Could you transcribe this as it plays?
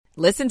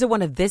Listen to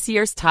one of this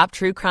year's top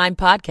true crime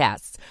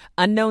podcasts.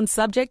 Unknown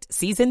Subject,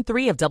 Season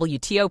 3 of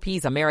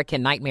WTOP's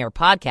American Nightmare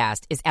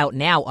podcast is out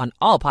now on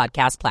all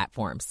podcast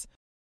platforms.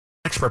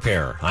 Tax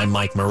Repair. I'm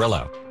Mike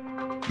Murillo.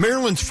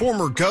 Maryland's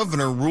former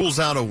governor rules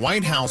out a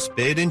White House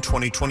bid in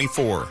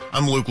 2024.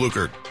 I'm Luke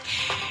Lukert.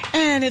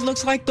 And it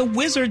looks like the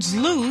Wizards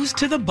lose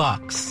to the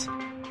Bucks.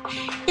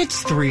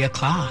 It's 3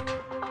 o'clock.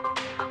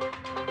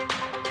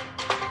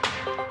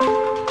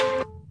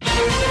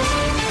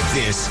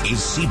 This is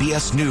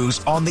CBS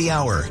News on the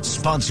Hour,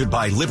 sponsored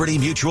by Liberty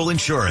Mutual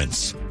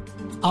Insurance.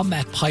 I'm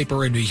Matt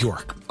Piper in New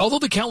York. Although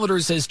the calendar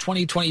says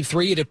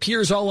 2023, it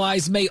appears all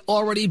eyes may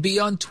already be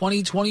on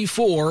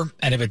 2024.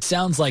 And if it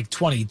sounds like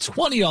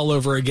 2020 all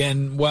over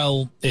again,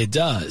 well, it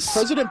does.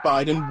 President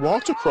Biden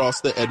walked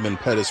across the Edmund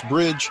Pettus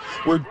Bridge,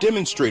 where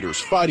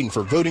demonstrators fighting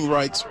for voting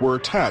rights were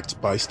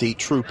attacked by state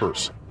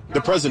troopers.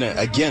 The president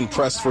again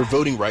pressed for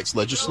voting rights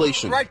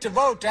legislation. The right to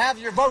vote, to have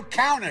your vote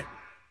counted,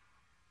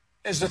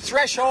 is the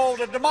threshold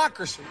of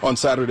democracy. On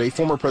Saturday,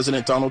 former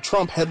President Donald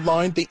Trump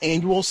headlined the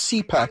annual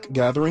CPAC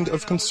gathering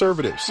of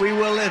conservatives. We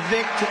will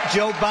evict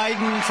Joe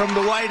Biden from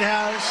the White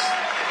House,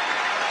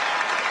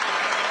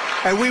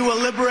 and we will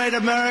liberate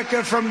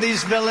America from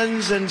these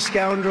villains and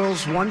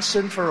scoundrels once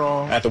and for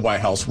all. At the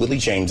White House, Willie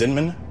James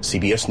Inman,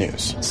 CBS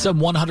News.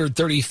 Some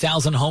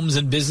 130,000 homes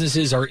and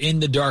businesses are in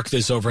the dark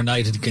this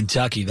overnight in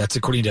Kentucky. That's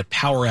according to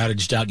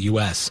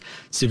PowerOutage.us.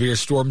 Severe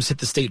storms hit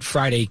the state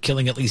Friday,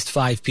 killing at least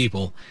 5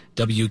 people.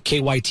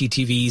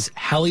 WKYT-TV's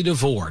Hallie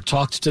DeVore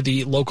talked to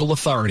the local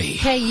authority.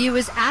 KU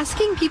is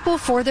asking people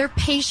for their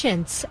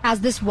patience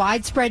as this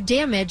widespread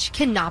damage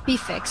cannot be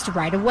fixed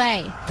right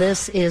away.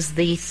 This is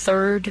the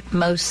third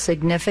most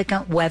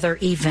significant weather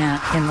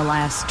event in the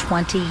last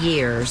 20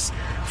 years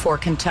for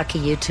Kentucky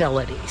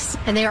utilities.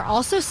 And they are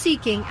also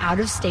seeking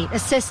out-of-state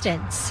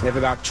assistance. We have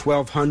about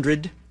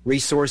 1,200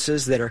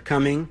 resources that are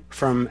coming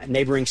from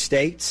neighboring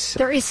states.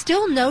 There is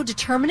still no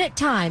determinate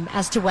time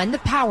as to when the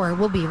power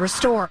will be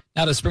restored.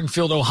 Out of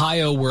Springfield,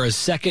 Ohio, where a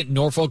second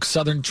Norfolk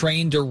Southern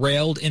train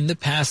derailed in the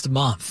past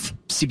month.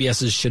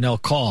 CBS's Chanel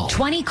Call.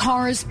 20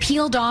 cars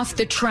peeled off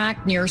the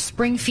track near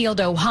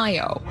Springfield,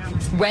 Ohio.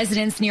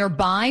 Residents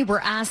nearby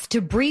were asked to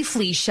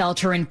briefly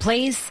shelter in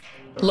place.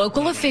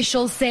 Local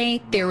officials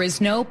say there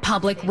is no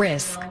public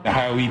risk. The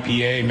Ohio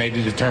EPA made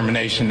the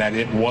determination that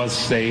it was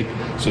safe,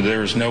 so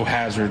there is no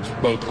hazards,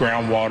 both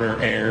groundwater,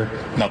 air,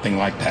 nothing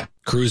like that.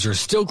 Crews are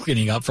still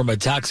cleaning up from a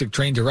toxic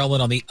train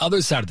derailment on the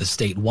other side of the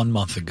state 1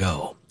 month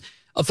ago.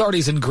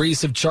 Authorities in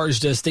Greece have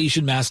charged a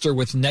station master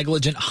with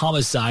negligent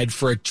homicide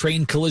for a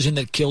train collision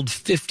that killed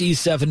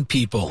 57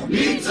 people.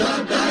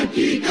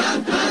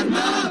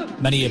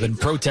 Many have been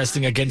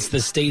protesting against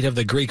the state of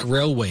the Greek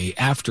railway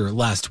after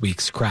last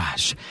week's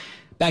crash.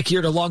 Back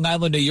here to Long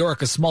Island, New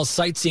York, a small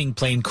sightseeing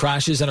plane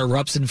crashes and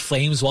erupts in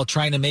flames while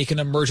trying to make an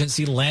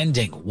emergency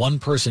landing. 1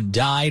 person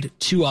died,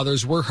 2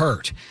 others were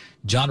hurt.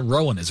 John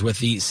Rowan is with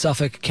the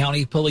Suffolk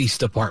County Police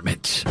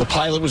Department. The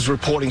pilot was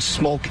reporting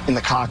smoke in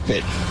the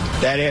cockpit.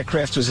 That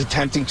aircraft was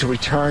attempting to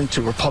return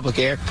to Republic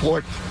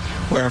Airport,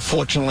 where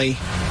unfortunately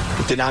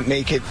it did not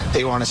make it.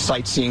 They were on a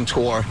sightseeing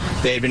tour.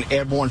 They had been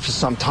airborne for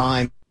some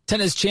time.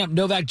 Tennis champ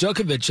Novak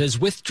Djokovic has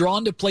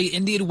withdrawn to play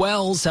Indian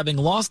Wells, having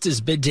lost his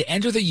bid to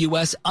enter the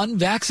U.S.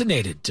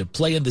 unvaccinated to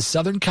play in the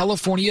Southern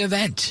California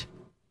event.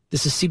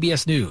 This is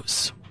CBS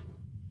News.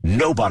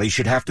 Nobody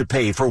should have to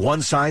pay for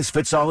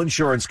one-size-fits-all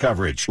insurance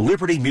coverage.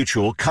 Liberty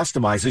Mutual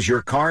customizes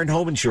your car and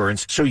home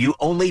insurance so you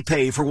only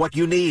pay for what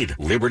you need.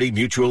 Liberty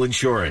Mutual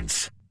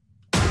Insurance.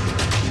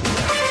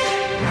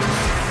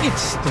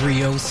 It's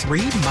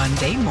 3:03,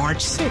 Monday,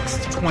 March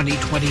 6th,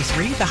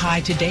 2023. The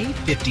high today,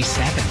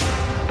 57.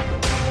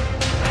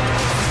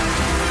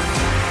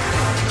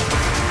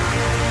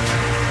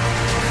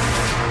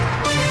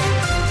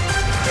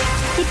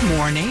 Good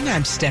morning.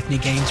 I'm Stephanie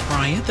Gaines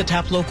Bryant. The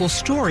top local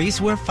stories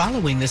we're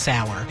following this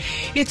hour.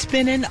 It's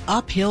been an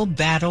uphill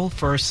battle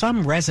for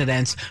some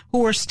residents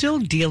who are still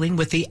dealing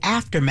with the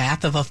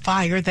aftermath of a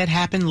fire that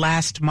happened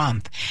last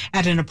month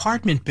at an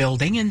apartment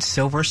building in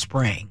Silver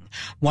Spring.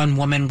 1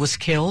 woman was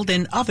killed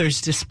and others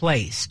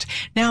displaced.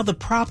 Now the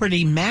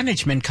property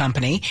management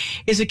company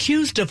is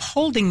accused of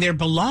holding their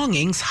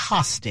belongings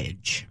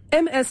hostage.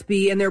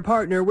 MSB and their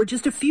partner were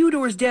just a few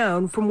doors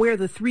down from where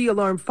the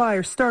 3-alarm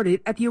fire started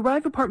at the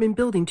Arrive apartment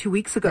building 2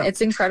 weeks ago.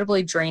 It's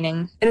incredibly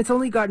draining. And it's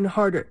only gotten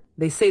harder.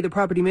 They say the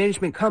property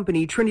management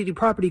company, Trinity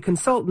Property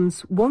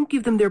Consultants, won't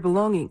give them their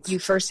belongings. You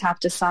first have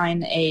to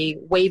sign a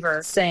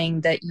waiver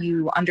saying that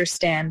you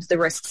understand the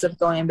risks of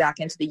going back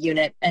into the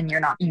unit and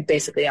you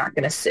basically aren't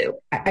going to sue.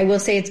 I will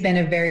say it's been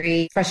a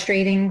very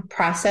frustrating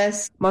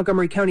process.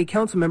 Montgomery County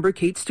Councilmember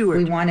Kate Stewart.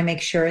 We want to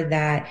make sure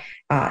that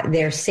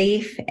they're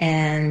safe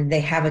and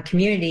they have a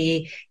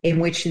community in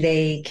which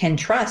they can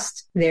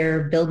trust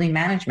their building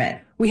management.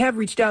 We have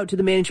reached out to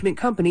the management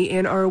company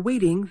and are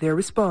awaiting their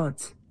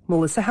response.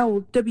 Melissa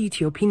Howell,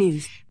 WTOP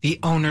News. The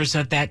owners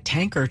of that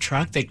tanker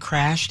truck that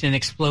crashed and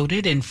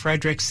exploded in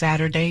Frederick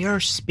Saturday are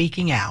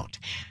speaking out.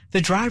 The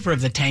driver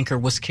of the tanker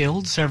was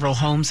killed. Several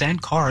homes and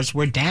cars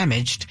were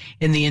damaged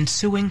in the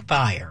ensuing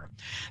fire.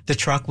 The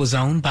truck was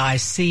owned by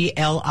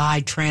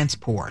CLI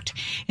Transport.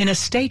 In a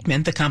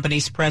statement, the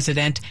company's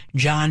president,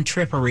 John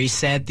Trippery,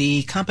 said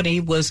the company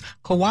was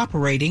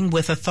cooperating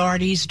with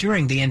authorities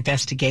during the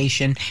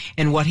investigation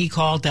in what he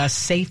called a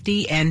safe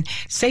and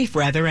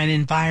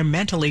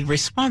environmentally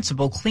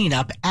responsible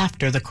cleanup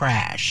after the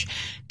crash.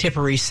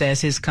 Trippery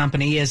says his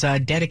company is a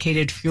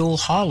dedicated fuel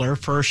hauler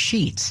for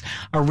Sheetz,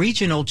 a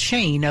regional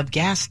chain of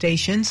gas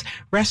stations,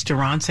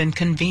 restaurants, and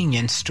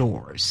convenience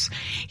stores.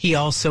 He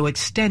also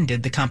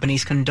extended the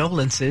company's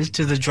condolences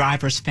to the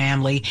driver's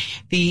family.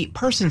 The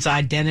person's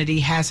identity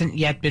hasn't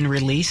yet been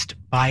released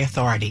by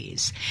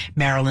authorities.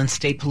 Maryland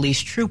State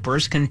Police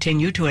troopers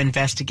continue to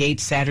investigate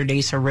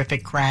Saturday's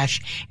horrific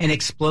crash and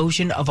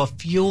explosion of a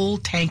fuel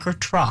tanker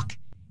truck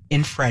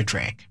in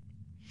Frederick.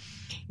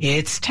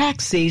 It's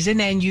tax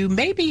season, and you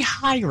may be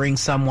hiring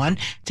someone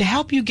to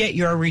help you get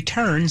your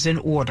returns in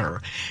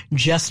order.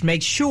 Just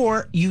make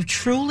sure you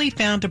truly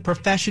found a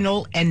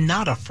professional and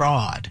not a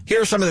fraud.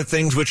 Here are some of the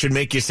things which should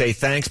make you say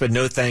thanks but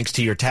no thanks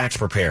to your tax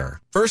preparer.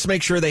 First,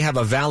 make sure they have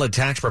a valid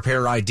tax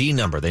preparer ID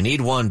number. They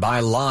need one by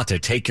law to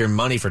take your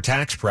money for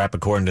tax prep,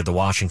 according to the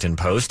Washington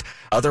Post.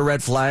 Other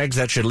red flags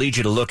that should lead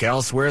you to look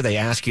elsewhere: they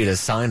ask you to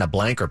sign a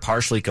blank or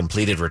partially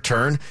completed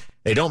return.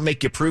 They don't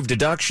make you prove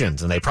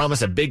deductions, and they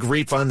promise a big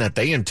refund that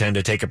they intend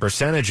to take a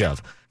percentage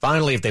of.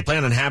 Finally, if they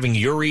plan on having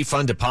your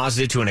refund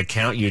deposited to an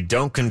account you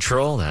don't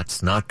control,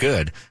 that's not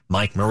good.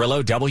 Mike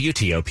Murillo,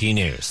 WTOP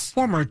News.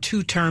 Former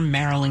two-term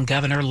Maryland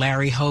Governor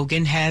Larry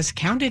Hogan has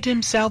counted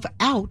himself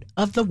out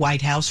of the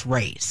White House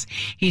race.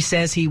 He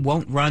says he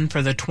won't run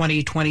for the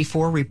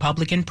 2024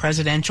 Republican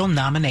presidential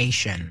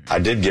nomination. I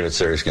did give it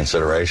serious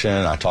consideration.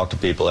 I talked to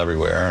people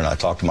everywhere, and I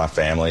talked to my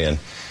family, and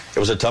it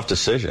was a tough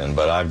decision,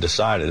 but I've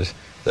decided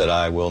that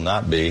I will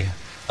not be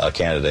a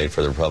candidate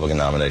for the Republican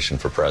nomination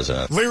for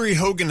president. Larry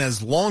Hogan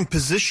has long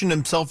positioned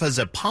himself as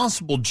a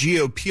possible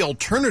GOP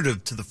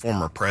alternative to the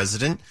former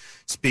president.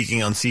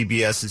 Speaking on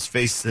CBS's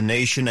Face the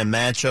Nation, a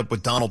matchup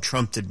with Donald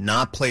Trump did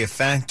not play a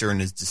factor in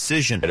his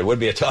decision. It would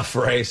be a tough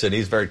race, and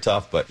he's very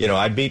tough, but,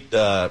 I beat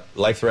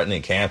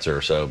life-threatening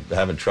cancer, so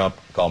having Trump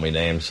call me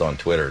names on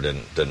Twitter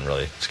didn't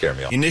really scare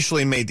me off. He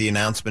initially made the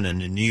announcement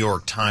in a New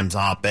York Times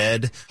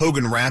op-ed.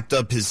 Hogan wrapped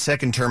up his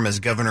second term as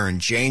governor in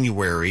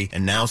January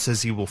and now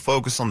says he will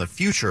focus on the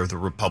future of the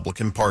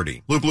Republican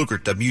Party. Luke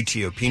Lukert,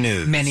 WTOP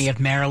News. Many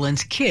of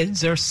Maryland's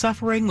kids are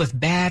suffering with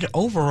bad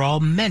overall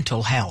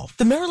mental health.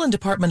 The Maryland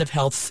Department of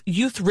Health's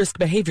Youth Risk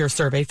Behavior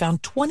Survey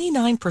found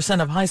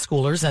 29% of high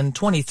schoolers and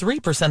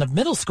 23% of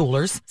middle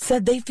schoolers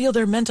said they feel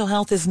their mental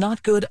health is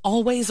not good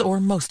always or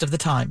most of the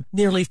time.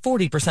 Nearly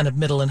 40% of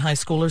middle and high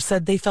schoolers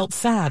said they felt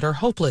sad or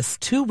hopeless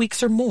 2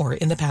 weeks or more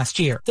in the past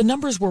year. The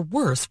numbers were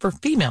worse for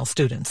female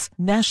students.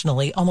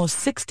 Nationally, almost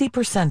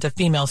 60% of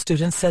female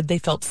students said they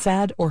felt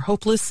sad or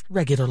hopeless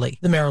regularly.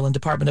 The Maryland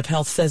Department of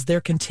Health says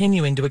they're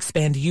continuing to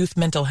expand youth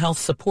mental health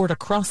support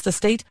across the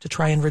state to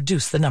try and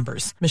reduce the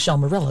numbers. Michelle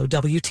Murillo,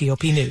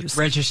 WTOP News.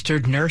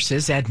 Registered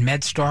nurses at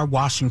MedStar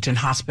Washington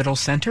Hospital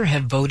Center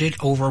have voted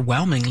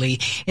overwhelmingly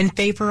in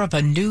favor of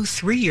a new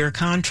 3-year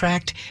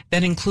contract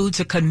that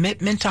includes a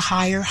commitment to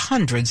hire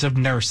hundreds of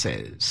nurses.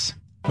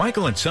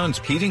 Michael & Son's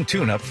heating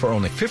tune-up for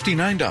only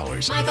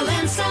 $59.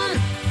 Michael & Son.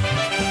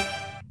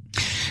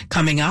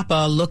 Coming up,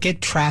 a look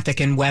at traffic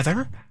and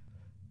weather.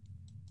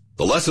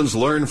 The lessons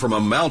learned from a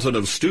mountain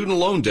of student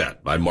loan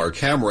debt by Mark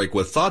Hamrick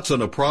with thoughts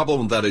on a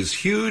problem that is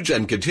huge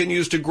and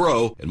continues to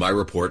grow in my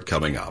report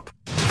coming up.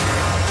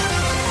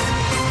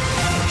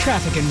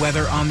 Traffic and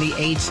weather on the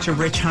 8s to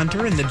Rich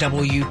Hunter in the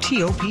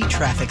WTOP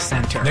Traffic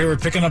Center. They were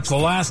picking up the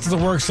last of the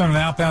work zone on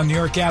outbound New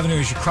York Avenue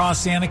as you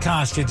cross the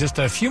Anacostia. Just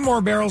a few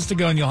more barrels to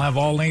go and you'll have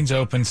all lanes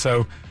open.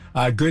 So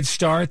good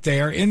start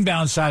there.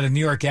 Inbound side of New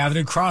York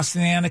Avenue,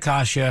 crossing the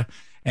Anacostia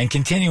and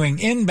continuing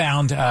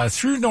inbound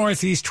through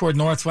northeast toward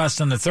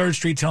northwest on the 3rd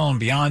Street Tunnel and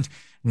beyond.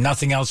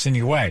 Nothing else in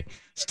your way.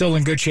 Still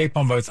in good shape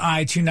on both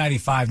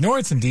I-295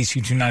 North and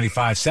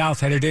DC-295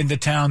 South headed into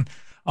town.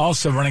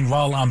 Also running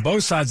well on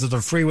both sides of the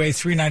freeway,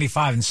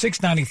 395 and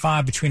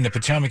 695 between the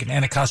Potomac and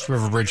Anacostia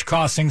River Bridge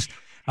crossings.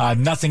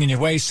 Nothing in your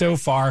way so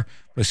far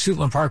with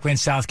Suitland Parkway and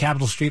South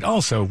Capitol Street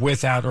also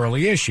without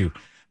early issue.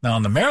 Now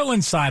on the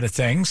Maryland side of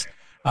things,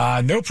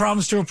 no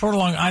problems to report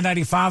along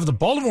I-95, the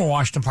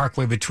Baltimore-Washington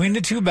Parkway between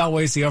the two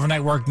beltways. The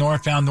overnight work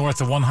northbound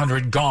north of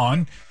 100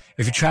 gone.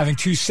 If you're traveling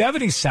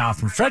 270 south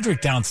from Frederick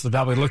down to the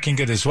beltway, looking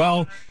good as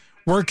well.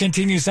 Work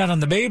continues out on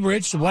the Bay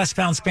Bridge. The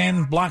westbound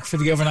span blocked for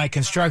the overnight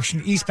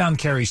construction. Eastbound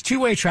carries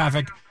two-way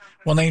traffic,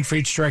 one lane for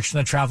each direction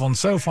of travel, and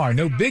so far,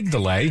 no big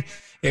delay.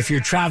 If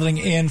you're traveling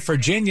in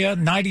Virginia,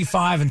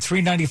 95 and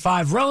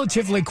 395,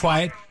 relatively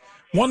quiet.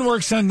 One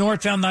work zone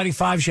northbound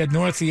 95. You head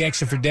north the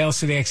exit for Dale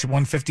City, exit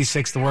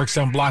 156. The work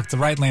zone blocked the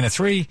right lane of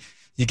 3.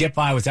 You get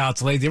by without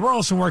delay. They were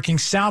also working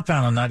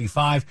southbound on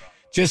 95,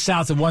 just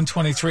south of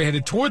 123,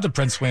 headed toward the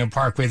Prince William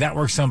Parkway. That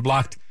work zone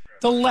blocked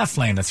the left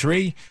lane of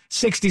 3.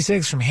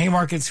 66 from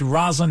Haymarket through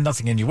Roslyn,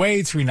 nothing in your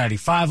way.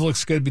 395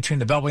 looks good between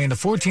the Beltway and the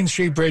 14th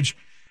Street Bridge.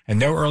 And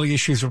no early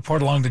issues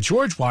report along the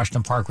George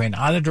Washington Parkway in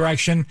either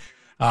direction.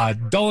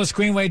 Dulles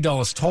Greenway,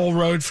 Dulles Toll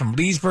Road from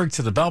Leesburg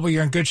to the Bellevue,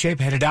 you're in good shape.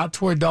 Headed out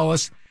toward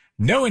Dulles.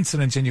 No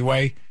incidents in your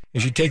way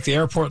as you take the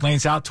airport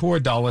lanes out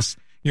toward Dulles.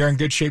 You're in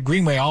good shape.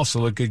 Greenway also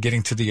look good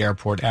getting to the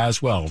airport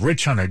as well.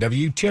 Rich Hunter,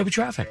 WTOP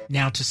Traffic.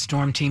 Now to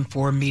Storm Team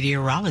 4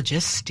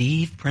 meteorologist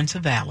Steve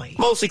Prince-Valley.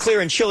 Mostly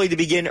clear and chilly to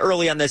begin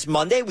early on this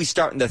Monday. We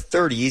start in the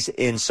 30s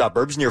in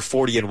suburbs, near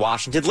 40 in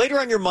Washington. Later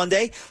on your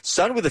Monday,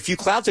 sun with a few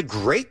clouds, a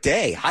great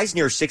day. Highs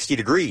near 60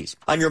 degrees.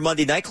 On your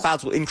Monday night,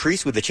 clouds will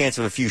increase with a chance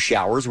of a few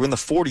showers. We're in the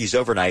 40s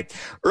overnight.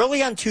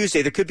 Early on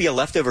Tuesday, there could be a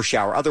leftover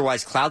shower.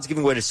 Otherwise, clouds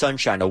giving way to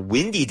sunshine. A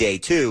windy day,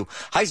 too.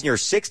 Highs near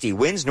 60.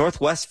 Winds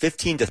northwest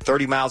 15 to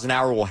 30 miles an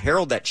hour will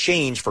herald that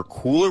change for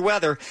cooler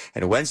weather,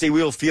 and Wednesday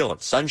we will feel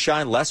it.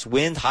 Sunshine, less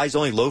wind, highs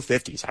only low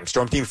 50s. I'm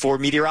Storm Team 4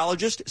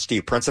 meteorologist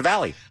Steve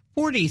Prince-Valley.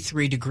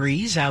 43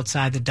 degrees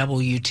outside the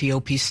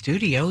WTOP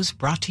studios,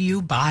 brought to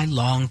you by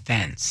Long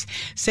Fence.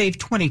 Save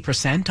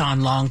 20%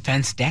 on Long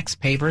Fence decks,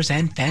 pavers,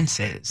 and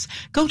fences.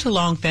 Go to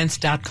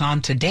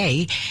longfence.com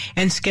today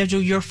and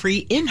schedule your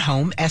free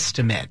in-home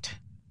estimate.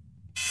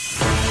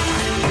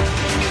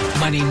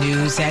 Money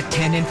news at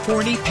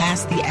 10:40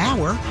 past the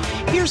hour.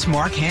 Here's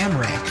Mark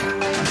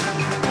Hamrick.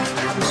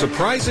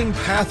 Surprising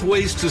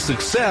pathways to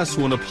success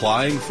when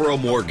applying for a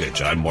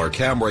mortgage. I'm Mark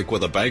Hamrick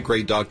with a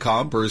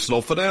Bankrate.com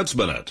Personal Finance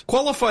Minute.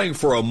 Qualifying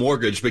for a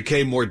mortgage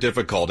became more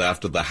difficult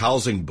after the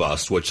housing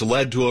bust, which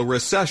led to a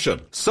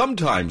recession.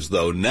 Sometimes,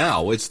 though,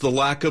 now it's the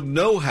lack of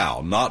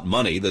know-how, not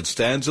money, that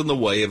stands in the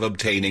way of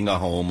obtaining a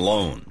home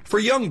loan. For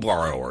young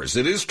borrowers,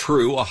 it is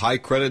true a high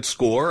credit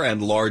score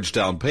and large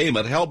down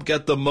payment help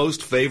get the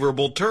most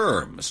favorable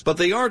terms, but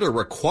they aren't a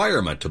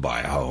requirement to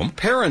buy a home.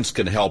 Parents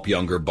can help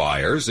younger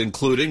buyers,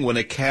 including when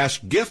a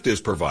cash gift is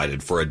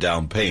provided for a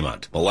down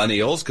payment.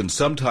 Millennials can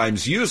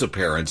sometimes use a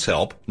parent's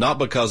help, not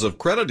because of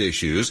credit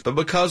issues, but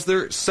because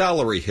their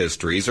salary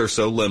histories are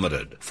so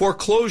limited.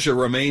 Foreclosure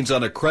remains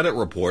on a credit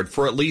report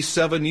for at least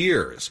 7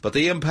 years, but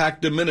the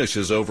impact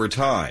diminishes over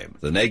time.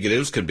 The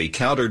negatives can be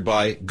countered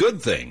by good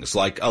things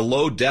like a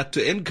low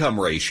debt-to-income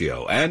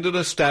ratio and an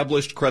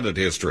established credit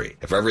history.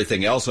 If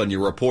everything else on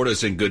your report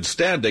is in good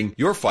standing,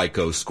 your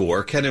FICO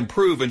score can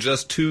improve in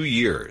just 2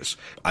 years.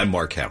 I'm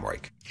Mark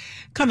Hamrick.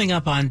 Coming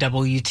up on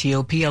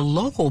WTOP, a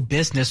local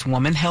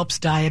businesswoman helps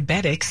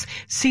diabetics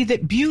see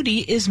that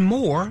beauty is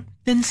more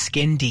than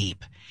skin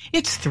deep.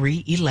 It's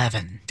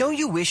 3:11. Don't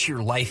you wish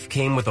your life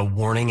came with a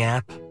warning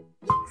app?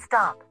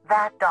 Stop.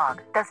 That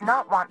dog does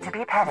not want to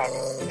be petted.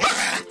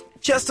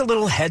 Just a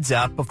little heads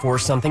up before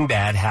something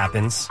bad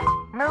happens.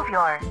 Move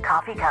your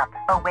coffee cup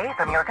away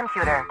from your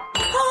computer.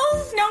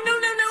 Oh, no.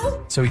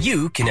 So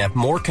you can have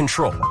more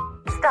control.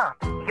 Stop.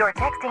 You're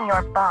texting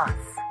your boss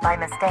by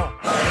mistake.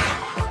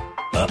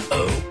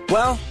 Uh-oh.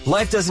 Well,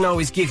 life doesn't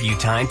always give you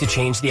time to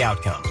change the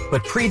outcome,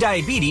 but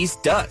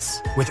prediabetes does.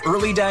 With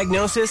early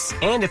diagnosis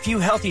and a few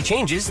healthy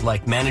changes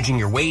like managing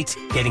your weight,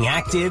 getting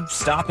active,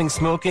 stopping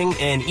smoking,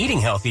 and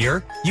eating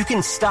healthier, you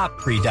can stop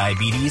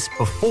prediabetes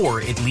before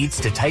it leads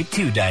to type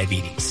 2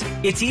 diabetes.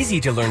 It's easy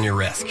to learn your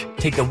risk.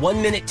 Take the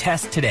 1-minute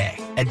test today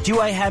at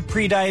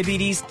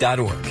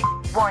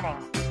doihaveprediabetes.org. Warning.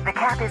 The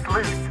cap is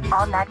loose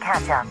on that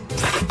ketchup.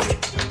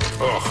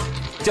 Ugh.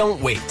 Don't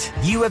wait.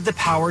 You have the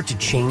power to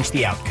change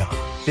the outcome.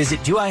 Visit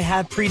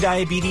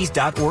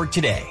doihaveprediabetes.org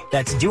today.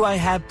 That's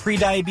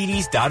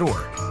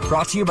doihaveprediabetes.org.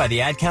 Brought to you by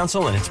the Ad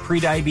Council and its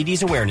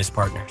Prediabetes Awareness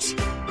Partners.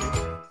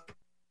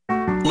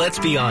 Let's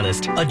be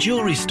honest, a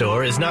jewelry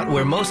store is not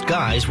where most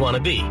guys want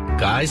to be.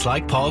 Guys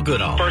like Paul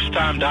Goodall.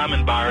 First-time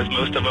diamond buyers,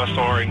 most of us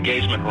are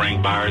engagement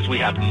ring buyers. We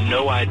have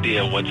no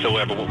idea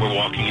whatsoever what we're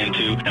walking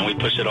into, and we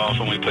push it off,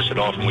 and we push it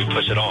off, and we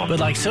push it off. But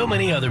like so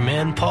many other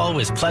men, Paul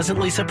was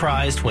pleasantly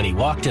surprised when he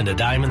walked into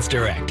Diamonds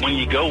Direct. When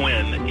you go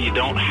in, you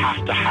don't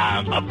have to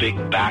have a big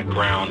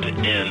background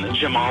in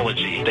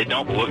gemology. They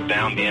don't look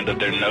down the end of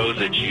their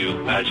nose at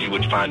you, as you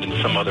would find in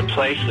some other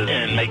places,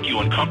 and make you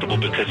uncomfortable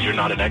because you're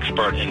not an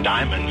expert in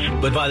diamonds.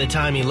 But by the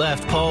time he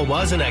left, Paul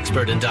was an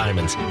expert in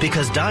diamonds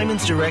because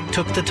Diamonds Direct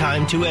took the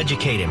time to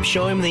educate him,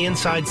 show him the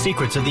inside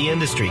secrets of the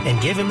industry, and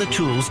give him the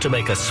tools to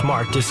make a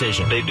smart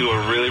decision. They do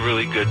a really,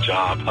 really good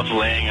job of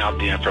laying out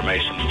the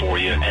information for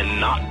you and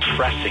not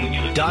pressing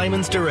you.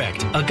 Diamonds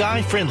Direct, a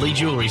guy-friendly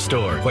jewelry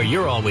store where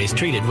you're always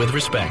treated with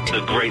respect.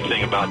 The great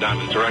thing about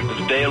Diamonds Direct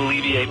is they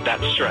alleviate that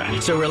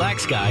stress. So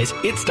relax, guys.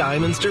 It's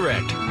Diamonds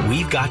Direct.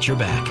 We've got your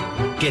back.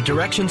 Get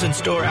directions and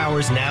store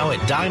hours now at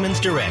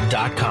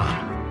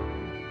diamondsdirect.com.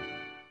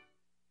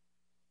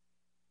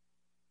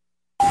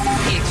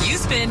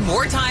 Spend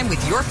more time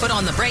with your foot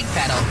on the brake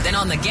pedal than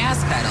on the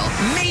gas pedal,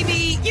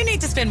 maybe you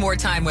need to spend more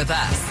time with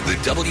us. The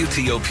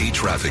WTOP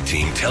traffic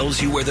team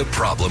tells you where the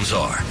problems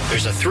are.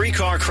 There's a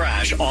 3-car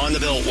crash on the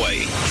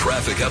Beltway.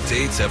 Traffic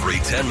updates every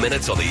 10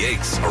 minutes on the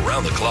 8s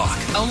around the clock.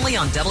 Only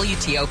on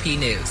WTOP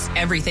News.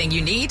 Everything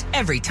you need,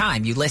 every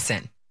time you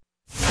listen.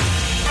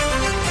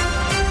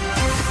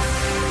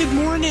 Good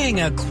morning.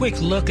 A quick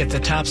look at the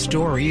top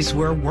stories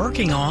we're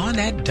working on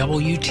at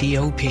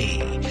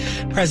WTOP.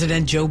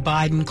 President Joe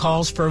Biden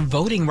calls for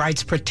voting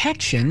rights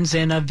protections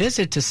in a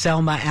visit to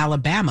Selma,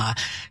 Alabama,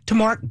 to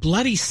mark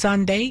Bloody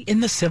Sunday in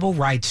the civil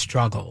rights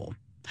struggle.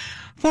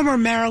 Former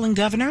Maryland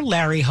Governor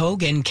Larry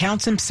Hogan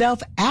counts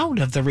himself out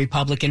of the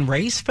Republican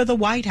race for the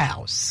White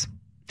House.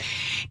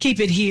 Keep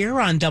it here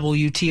on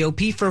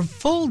WTOP for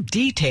full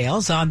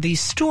details on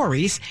these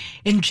stories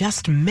in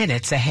just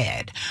minutes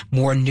ahead.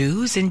 More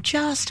news in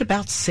just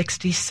about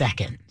 60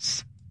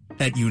 seconds.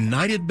 At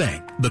United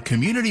Bank, the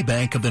community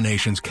bank of the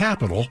nation's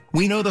capital,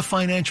 we know the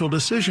financial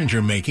decisions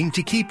you're making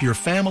to keep your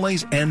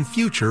families and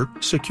future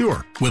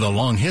secure. With a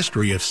long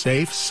history of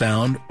safe,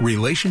 sound,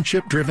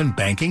 relationship-driven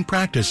banking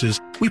practices,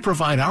 we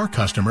provide our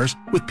customers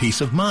with peace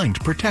of mind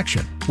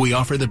protection. We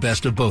offer the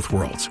best of both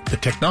worlds, the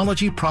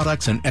technology,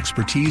 products, and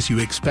expertise you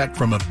expect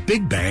from a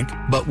big bank,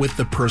 but with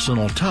the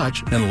personal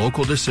touch and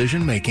local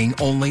decision-making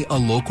only a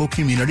local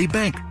community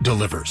bank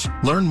delivers.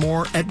 Learn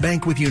more at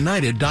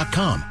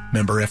bankwithunited.com.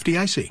 Member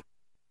FDIC.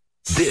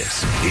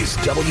 This is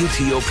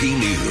WTOP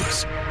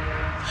News.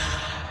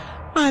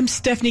 I'm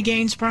Stephanie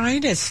Gaines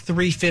Bryant. It's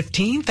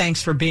 3:15.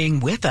 Thanks for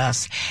being with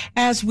us.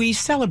 As we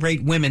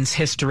celebrate Women's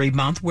History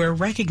Month, we're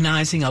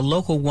recognizing a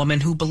local woman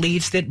who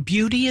believes that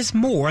beauty is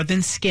more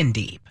than skin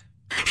deep.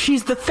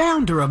 She's the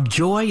founder of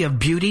Joy of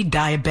Beauty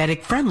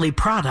diabetic-friendly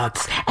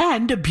products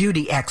and a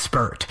beauty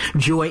expert.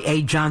 Joy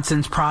A.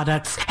 Johnson's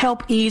products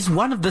help ease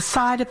one of the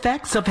side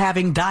effects of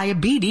having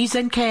diabetes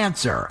and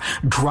cancer,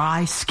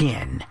 dry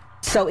skin.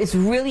 So it's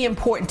really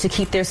important to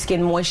keep their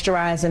skin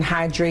moisturized and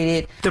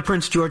hydrated. The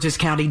Prince George's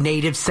County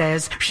native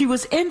says she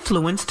was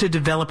influenced to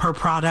develop her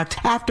product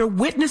after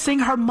witnessing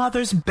her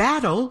mother's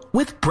battle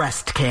with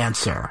breast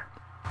cancer.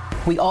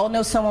 We all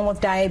know someone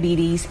with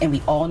diabetes, and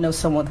we all know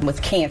someone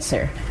with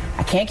cancer.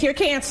 I can't cure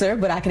cancer,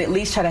 but I can at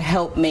least try to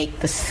help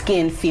make the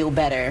skin feel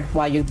better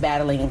while you're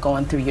battling and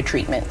going through your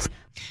treatments.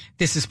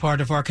 This is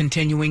part of our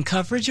continuing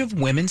coverage of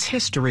Women's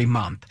History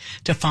Month.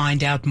 To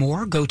find out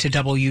more, go to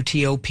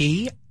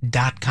WTOP.com.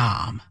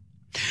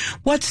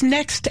 What's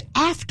next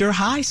after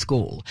high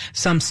school?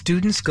 Some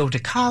students go to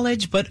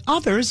college, but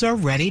others are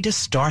ready to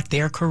start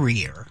their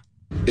career.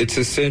 It's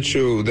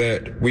essential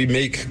that we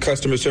make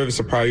customer service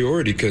a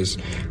priority because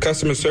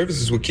customer service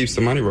is what keeps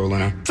the money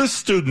rolling out. This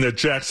student at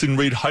Jackson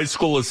Reed High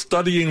School is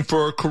studying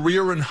for a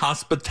career in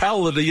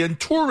hospitality and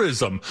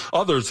tourism.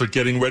 Others are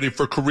getting ready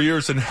for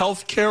careers in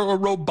healthcare or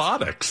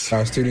robotics.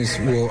 Our students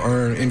will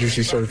earn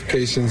industry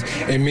certifications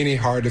in many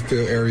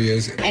hard-to-fill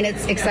areas. And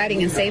it's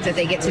exciting and safe that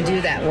they get to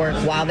do that work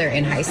while they're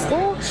in high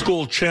school.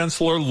 School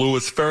Chancellor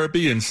Louis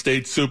Farabee and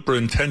State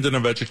Superintendent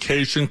of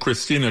Education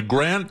Christina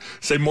Grant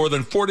say more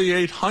than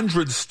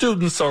 4,800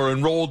 students are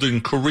enrolled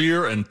in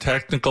career and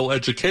technical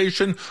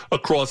education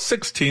across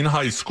 16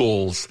 high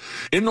schools.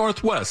 In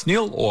Northwest,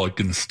 Neil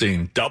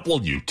Augenstein,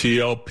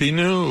 WTOP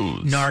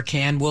News.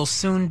 Narcan will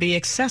soon be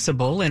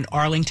accessible in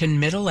Arlington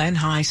middle and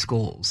high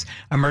schools.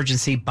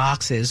 Emergency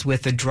boxes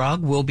with the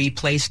drug will be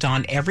placed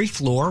on every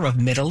floor of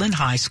middle and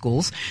high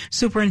schools.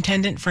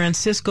 Superintendent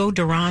Francisco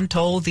Duran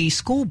told the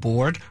school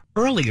board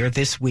earlier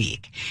this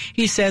week.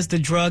 He says the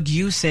drug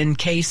used in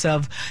case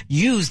of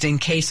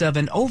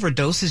an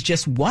overdose is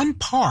just one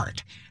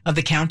part of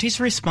the county's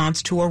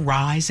response to a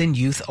rise in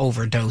youth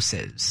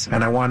overdoses.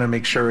 And I want to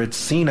make sure it's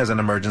seen as an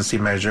emergency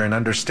measure and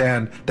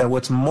understand that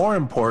what's more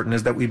important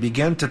is that we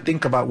begin to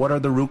think about what are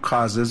the root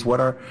causes,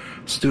 what are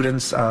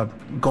students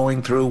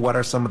going through, what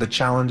are some of the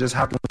challenges,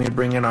 how can we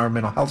bring in our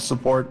mental health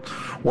support,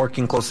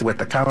 working closely with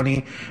the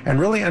county, and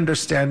really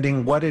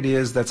understanding what it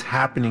is that's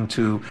happening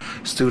to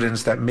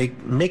students that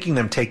making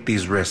them take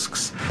these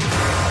risks.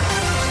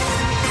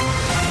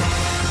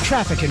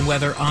 Traffic and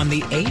weather on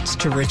the 8s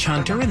to Rich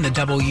Hunter in the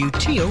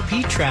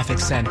WTOP Traffic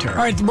Center. All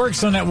right, the work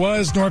zone that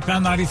was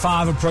northbound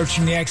 95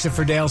 approaching the exit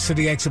for Dale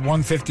City, exit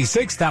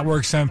 156. That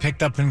work zone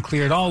picked up and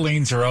cleared. All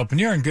lanes are open.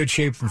 You're in good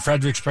shape from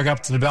Fredericksburg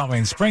up to the Beltway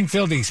in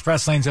Springfield. The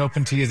express lane's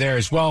open to you there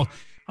as well.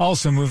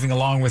 Also moving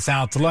along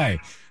without delay.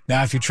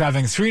 Now, if you're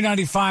traveling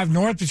 395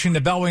 north between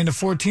the Beltway and the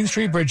 14th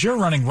Street Bridge, you're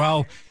running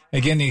well.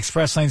 Again, the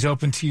express lane's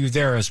open to you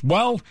there as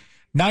well.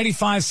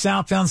 95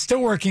 southbound,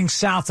 still working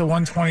south of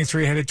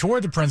 123 headed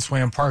toward the Prince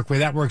William Parkway.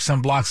 That works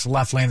on blocks the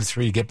left lane of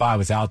 3 to get by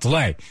without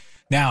delay.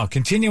 Now,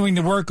 continuing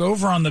to work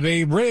over on the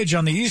Bay Bridge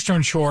on the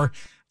eastern shore.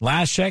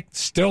 Last check,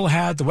 still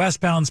had the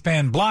westbound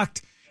span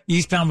blocked.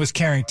 Eastbound was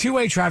carrying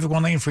two-way traffic,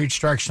 one lane for each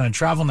direction on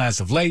travel. And as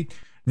of late,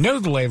 no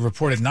delay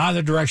reported in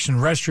either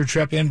direction. Rest your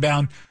trip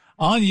inbound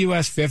on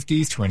US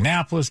 50 through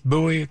Annapolis,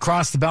 Bowie,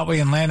 across the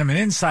Beltway and Lanham, and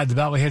inside the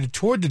Beltway headed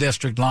toward the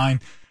district line.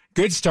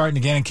 Good start, and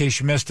again, in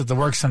case you missed it, the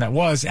work zone that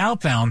was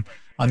outbound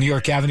on New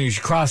York Avenue as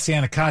you cross the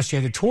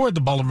Anacostia headed toward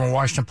the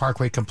Baltimore-Washington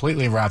Parkway,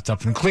 completely wrapped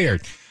up and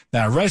cleared.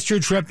 Now, rest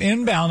your trip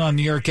inbound on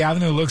New York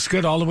Avenue. Looks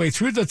good all the way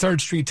through the 3rd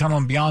Street Tunnel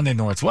and beyond in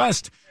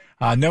Northwest.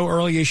 No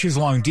early issues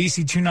along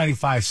DC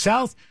 295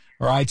 South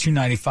or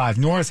I-295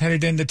 North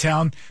headed into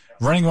town.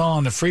 Running well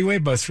on the freeway,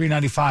 both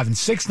 395 and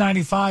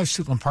 695.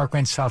 Suitland Parkway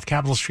and South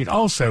Capitol Street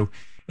also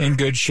in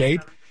good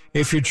shape.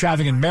 If you're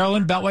traveling in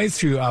Maryland, Beltway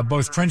through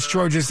both Prince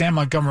George's and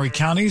Montgomery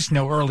counties,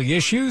 no early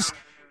issues.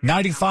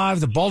 95,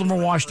 the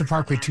Baltimore-Washington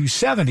Parkway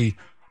 270,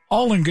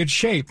 all in good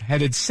shape,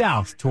 headed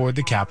south toward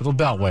the Capitol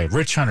Beltway.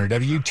 Rich Hunter,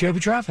 WTOP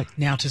Traffic.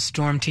 Now to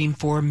Storm Team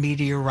 4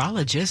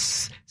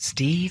 meteorologist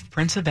Steve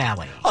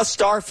Prince-Valley. A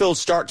star-filled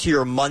start to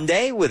your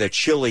Monday with a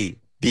chilly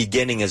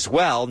beginning as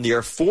well,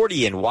 near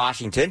 40 in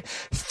Washington,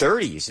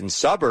 30s in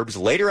suburbs.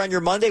 Later on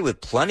your Monday with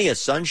plenty of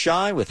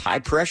sunshine with high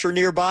pressure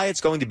nearby.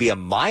 It's going to be a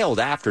mild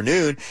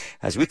afternoon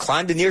as we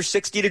climb to near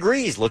 60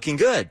 degrees, looking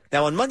good.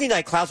 Now on Monday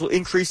night, clouds will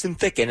increase and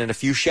thicken and a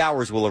few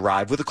showers will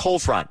arrive with a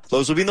cold front.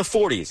 Lows will be in the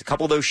 40s. A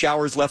couple of those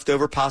showers left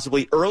over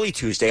possibly early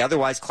Tuesday.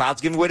 Otherwise,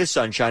 clouds giving way to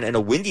sunshine and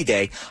a windy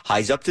day.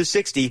 Highs up to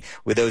 60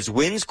 with those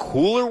winds,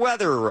 cooler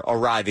weather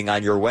arriving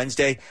on your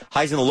Wednesday.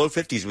 Highs in the low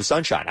 50s with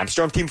sunshine. I'm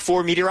Storm Team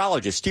 4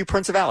 meteorologist Steve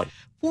Prince-Valley.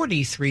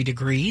 43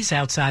 degrees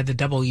outside the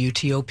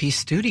WTOP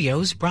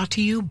studios, brought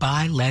to you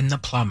by Len the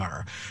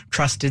Plumber.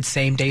 Trusted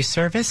same-day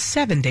service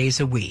 7 days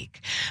a week.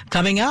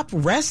 Coming up,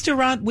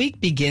 Restaurant Week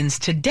begins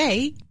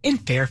today in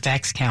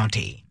Fairfax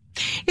County.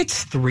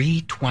 It's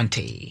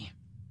 3:20.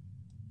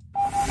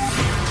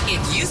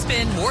 If you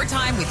spend more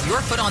time with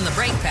your foot on the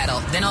brake pedal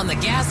than on the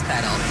gas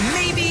pedal,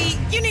 maybe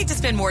you need to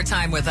spend more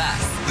time with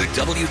us. The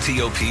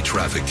WTOP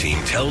traffic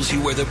team tells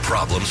you where the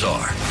problems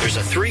are. There's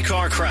a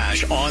 3-car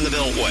crash on the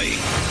Beltway.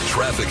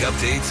 Traffic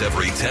updates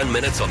every 10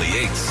 minutes on the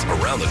 8s,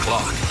 around the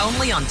clock.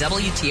 Only on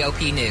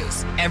WTOP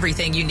News.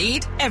 Everything you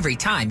need, every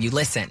time you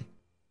listen.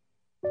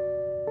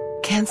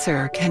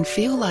 Cancer can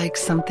feel like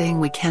something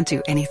we can't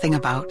do anything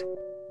about,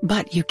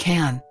 but you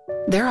can.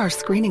 There are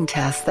screening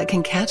tests that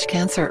can catch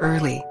cancer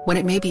early when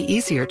it may be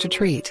easier to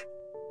treat.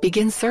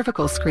 Begin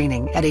cervical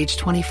screening at age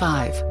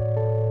 25.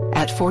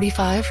 At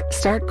 45,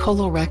 start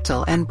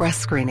colorectal and breast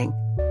screening.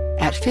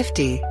 At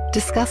 50,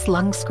 discuss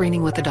lung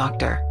screening with a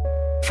doctor.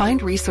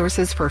 Find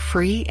resources for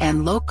free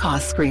and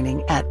low-cost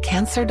screening at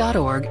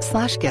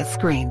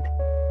cancer.org/getscreened.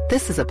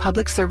 This is a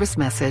public service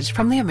message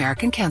from the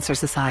American Cancer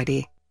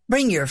Society.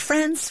 Bring your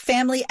friends,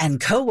 family,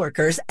 and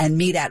coworkers and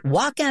meet at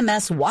Walk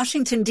MS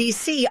Washington,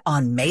 D.C.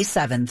 on May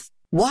 7th.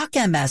 Walk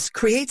MS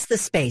creates the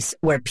space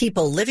where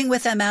people living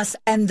with MS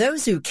and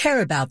those who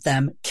care about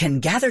them can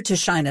gather to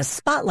shine a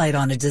spotlight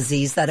on a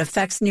disease that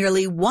affects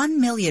nearly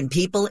 1 million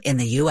people in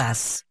the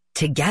U.S.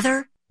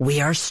 Together, we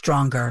are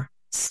stronger.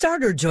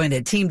 Start or join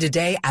a team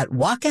today at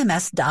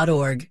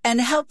walkms.org and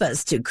help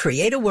us to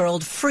create a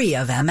world free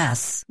of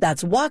MS.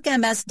 That's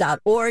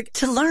walkms.org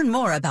to learn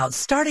more about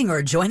starting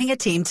or joining a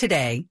team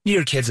today.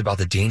 Your kids about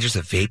the dangers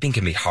of vaping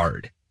can be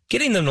hard.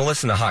 Getting them to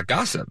listen to hot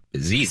gossip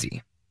is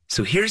easy.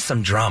 So here's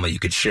some drama you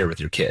could share with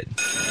your kid.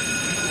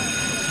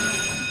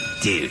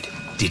 Dude,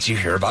 did you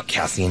hear about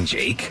Cassie and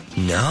Jake?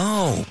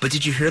 No, but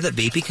did you hear that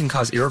vaping can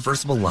cause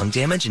irreversible lung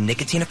damage and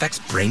nicotine affects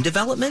brain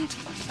development?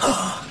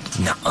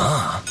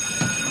 Nuh-uh.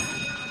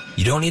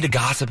 You don't need to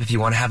gossip if you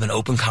want to have an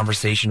open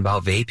conversation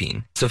about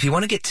vaping. So if you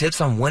want to get tips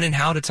on when and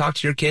how to talk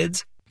to your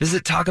kids,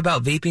 visit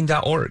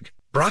talkaboutvaping.org.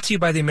 Brought to you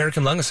by the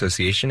American Lung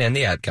Association and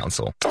the Ad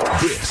Council.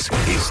 This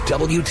is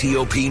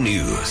WTOP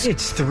News.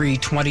 It's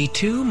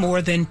 3:22.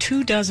 More than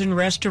 24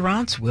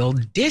 restaurants will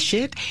dish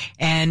it,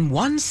 and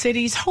one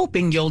city's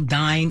hoping you'll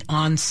dine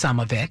on some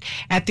of it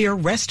at their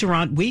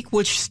Restaurant Week,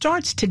 which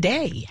starts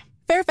today.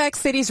 Fairfax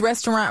City's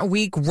Restaurant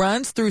Week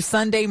runs through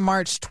Sunday,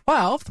 March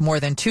 12th. More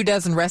than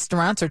 24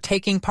 restaurants are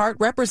taking part,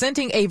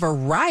 representing a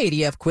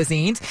variety of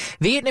cuisines: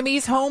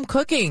 Vietnamese home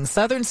cooking,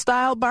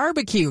 Southern-style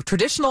barbecue,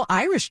 traditional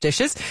Irish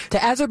dishes, to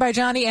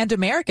Azerbaijani and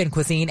American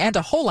cuisine, and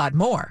a whole lot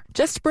more.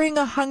 Just bring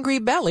a hungry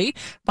belly.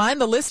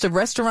 Find the list of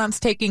restaurants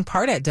taking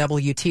part at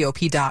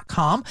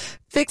WTOP.com.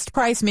 Fixed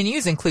price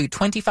menus include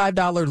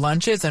 $25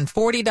 lunches and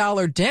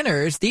 $40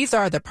 dinners. These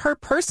are the per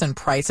person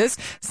prices.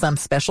 Some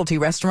specialty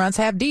restaurants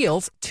have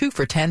deals, 2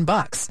 for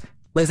 $10.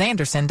 Liz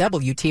Anderson,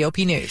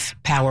 WTOP News.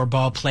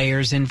 Powerball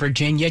players in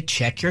Virginia,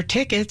 check your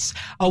tickets.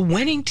 A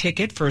winning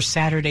ticket for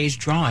Saturday's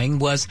drawing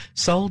was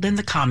sold in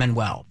the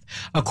Commonwealth.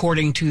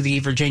 According to the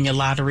Virginia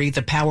Lottery,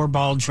 the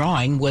Powerball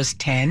drawing was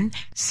 10,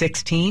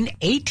 16,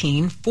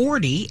 18,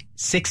 40,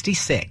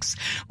 66,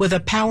 with a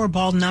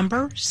Powerball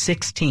number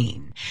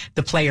 16.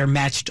 The player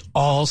matched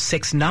all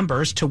 6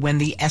 numbers to win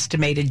the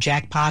estimated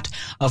jackpot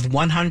of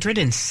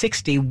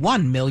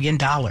 $161 million.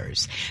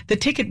 The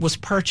ticket was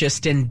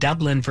purchased in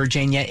Dublin,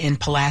 Virginia, in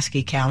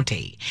Pulaski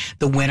County.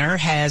 The winner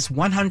has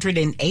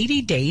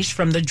 180 days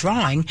from the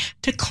drawing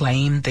to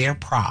claim their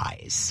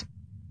prize.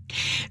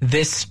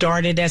 This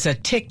started as a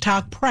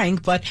TikTok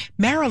prank, but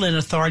Maryland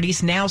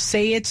authorities now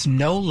say it's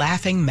no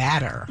laughing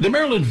matter. The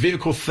Maryland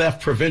Vehicle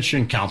Theft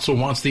Prevention Council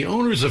wants the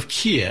owners of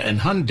Kia and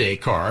Hyundai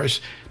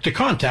cars to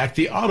contact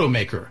the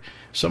automaker.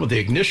 Some of the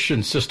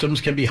ignition systems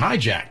can be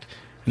hijacked.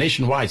 A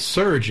nationwide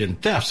surge in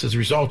thefts has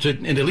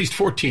resulted in at least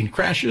 14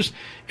 crashes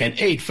and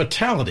 8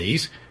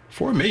 fatalities.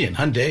 4 million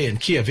Hyundai and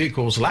Kia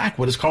vehicles lack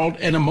what is called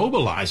an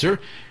immobilizer.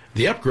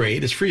 The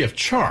upgrade is free of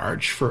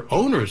charge. For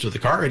owners of the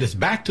car, it is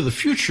Back to the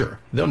Future.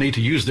 They'll need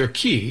to use their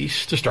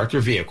keys to start their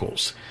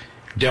vehicles.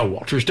 Dale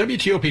Walters,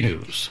 WTOP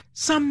News.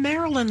 Some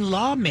Maryland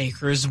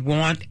lawmakers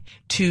want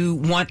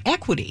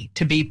equity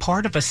to be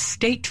part of a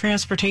state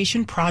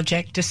transportation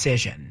project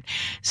decision.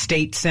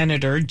 State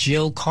Senator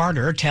Jill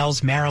Carter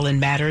tells Maryland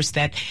Matters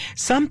that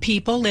some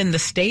people in the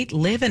state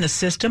live in a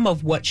system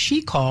of what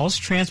she calls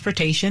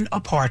transportation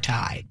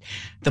apartheid.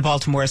 The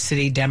Baltimore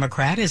City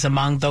Democrat is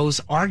among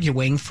those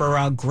arguing for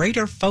a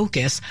greater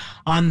focus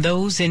on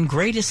those in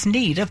greatest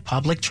need of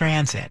public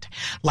transit,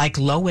 like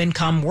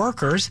low-income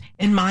workers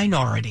and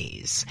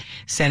minorities.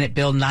 Senate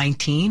Bill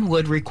 19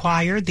 would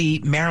require the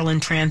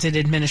Maryland Transit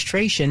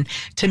Administration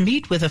to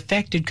meet with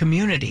affected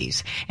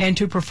communities and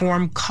to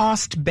perform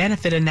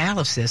cost-benefit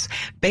analysis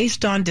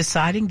based on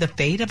deciding the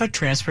fate of a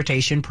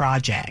transportation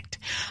project.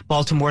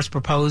 Baltimore's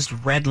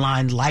proposed Red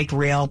Line light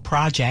rail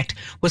project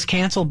was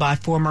canceled by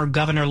former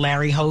Governor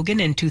Larry Hogan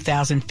in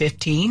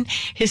 2015.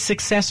 His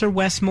successor,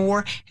 Wes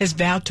Moore, has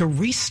vowed to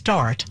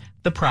restart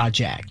the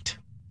project.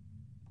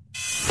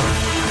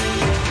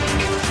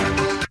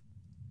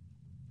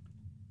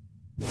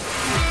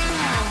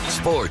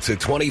 Sports at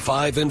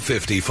 25 and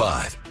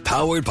 55.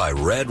 Powered by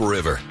Red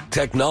River.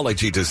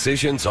 Technology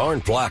decisions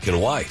aren't black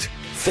and white.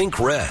 Think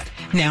red.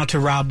 Now to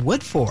Rob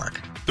Woodfork.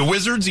 The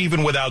Wizards,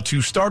 even without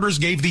two starters,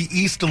 gave the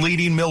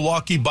East-leading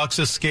Milwaukee Bucks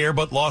a scare,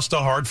 but lost a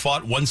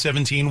hard-fought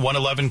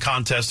 117-111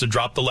 contest to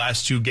drop the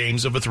last two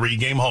games of a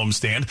three-game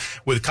homestand.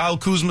 With Kyle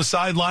Kuzma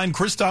sidelined,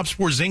 Kristaps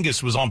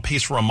Porzingis was on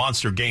pace for a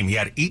monster game. He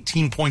had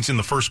 18 points in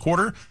the first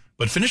quarter,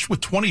 but finished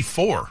with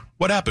 24.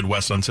 What happened,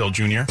 Wes Unseld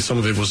Jr.? Some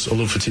of it was a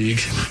little fatigue.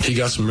 He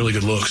got some really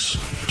good looks.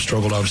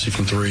 Struggled, obviously,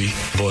 from three.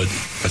 But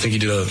I think he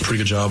did a pretty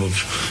good job of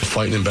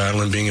fighting and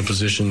battling, being in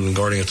position and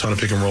guarding a ton of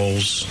pick and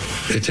rolls.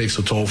 It takes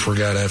a toll for a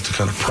guy to have to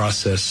kind of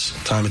process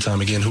time and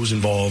time again who's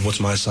involved, what's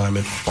my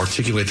assignment,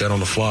 articulate that on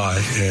the fly.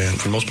 And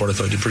for the most part, I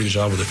thought he did a pretty good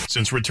job with it.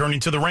 Since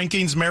returning to the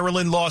rankings,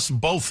 Maryland lost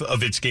both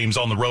of its games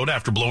on the road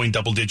after blowing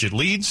double-digit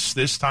leads.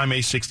 This time, a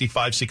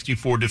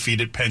 65-64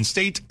 defeat at Penn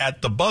State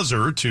at the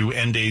buzzer to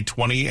end a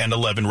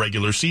 20-11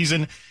 regular season,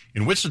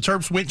 in which the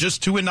Terps went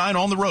just 2-9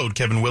 on the road.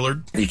 Kevin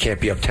Willard. You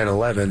can't be up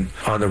 10-11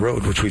 on the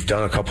road, which we've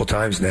done a couple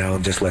times now,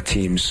 and just let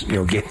teams,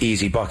 get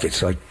easy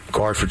buckets, like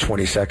guard for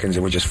 20 seconds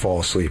and we just fall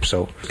asleep.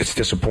 So it's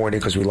disappointing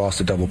because we lost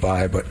a double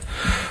bye, but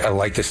I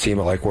like this team.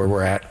 I like where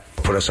we're at.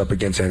 Put us up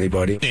against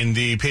anybody. In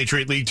the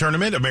Patriot League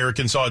tournament,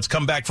 American saw its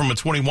comeback from a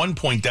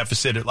 21-point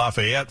deficit at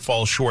Lafayette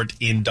fall short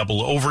in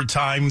double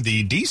overtime.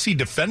 The D.C.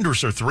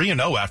 Defenders are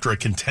 3-0 after a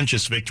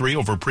contentious victory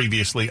over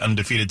previously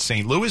undefeated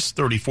St. Louis,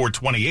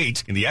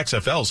 34-28, in the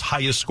XFL's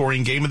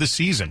highest-scoring game of the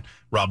season.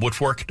 Rob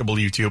Woodfork,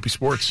 WTOP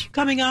Sports.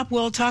 Coming up,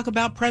 we'll talk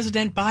about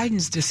President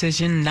Biden's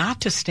decision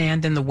not to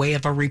stand in the way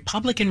of a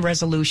Republican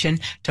resolution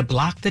to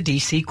block the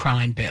D.C.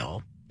 crime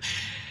bill.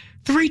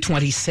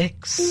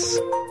 326.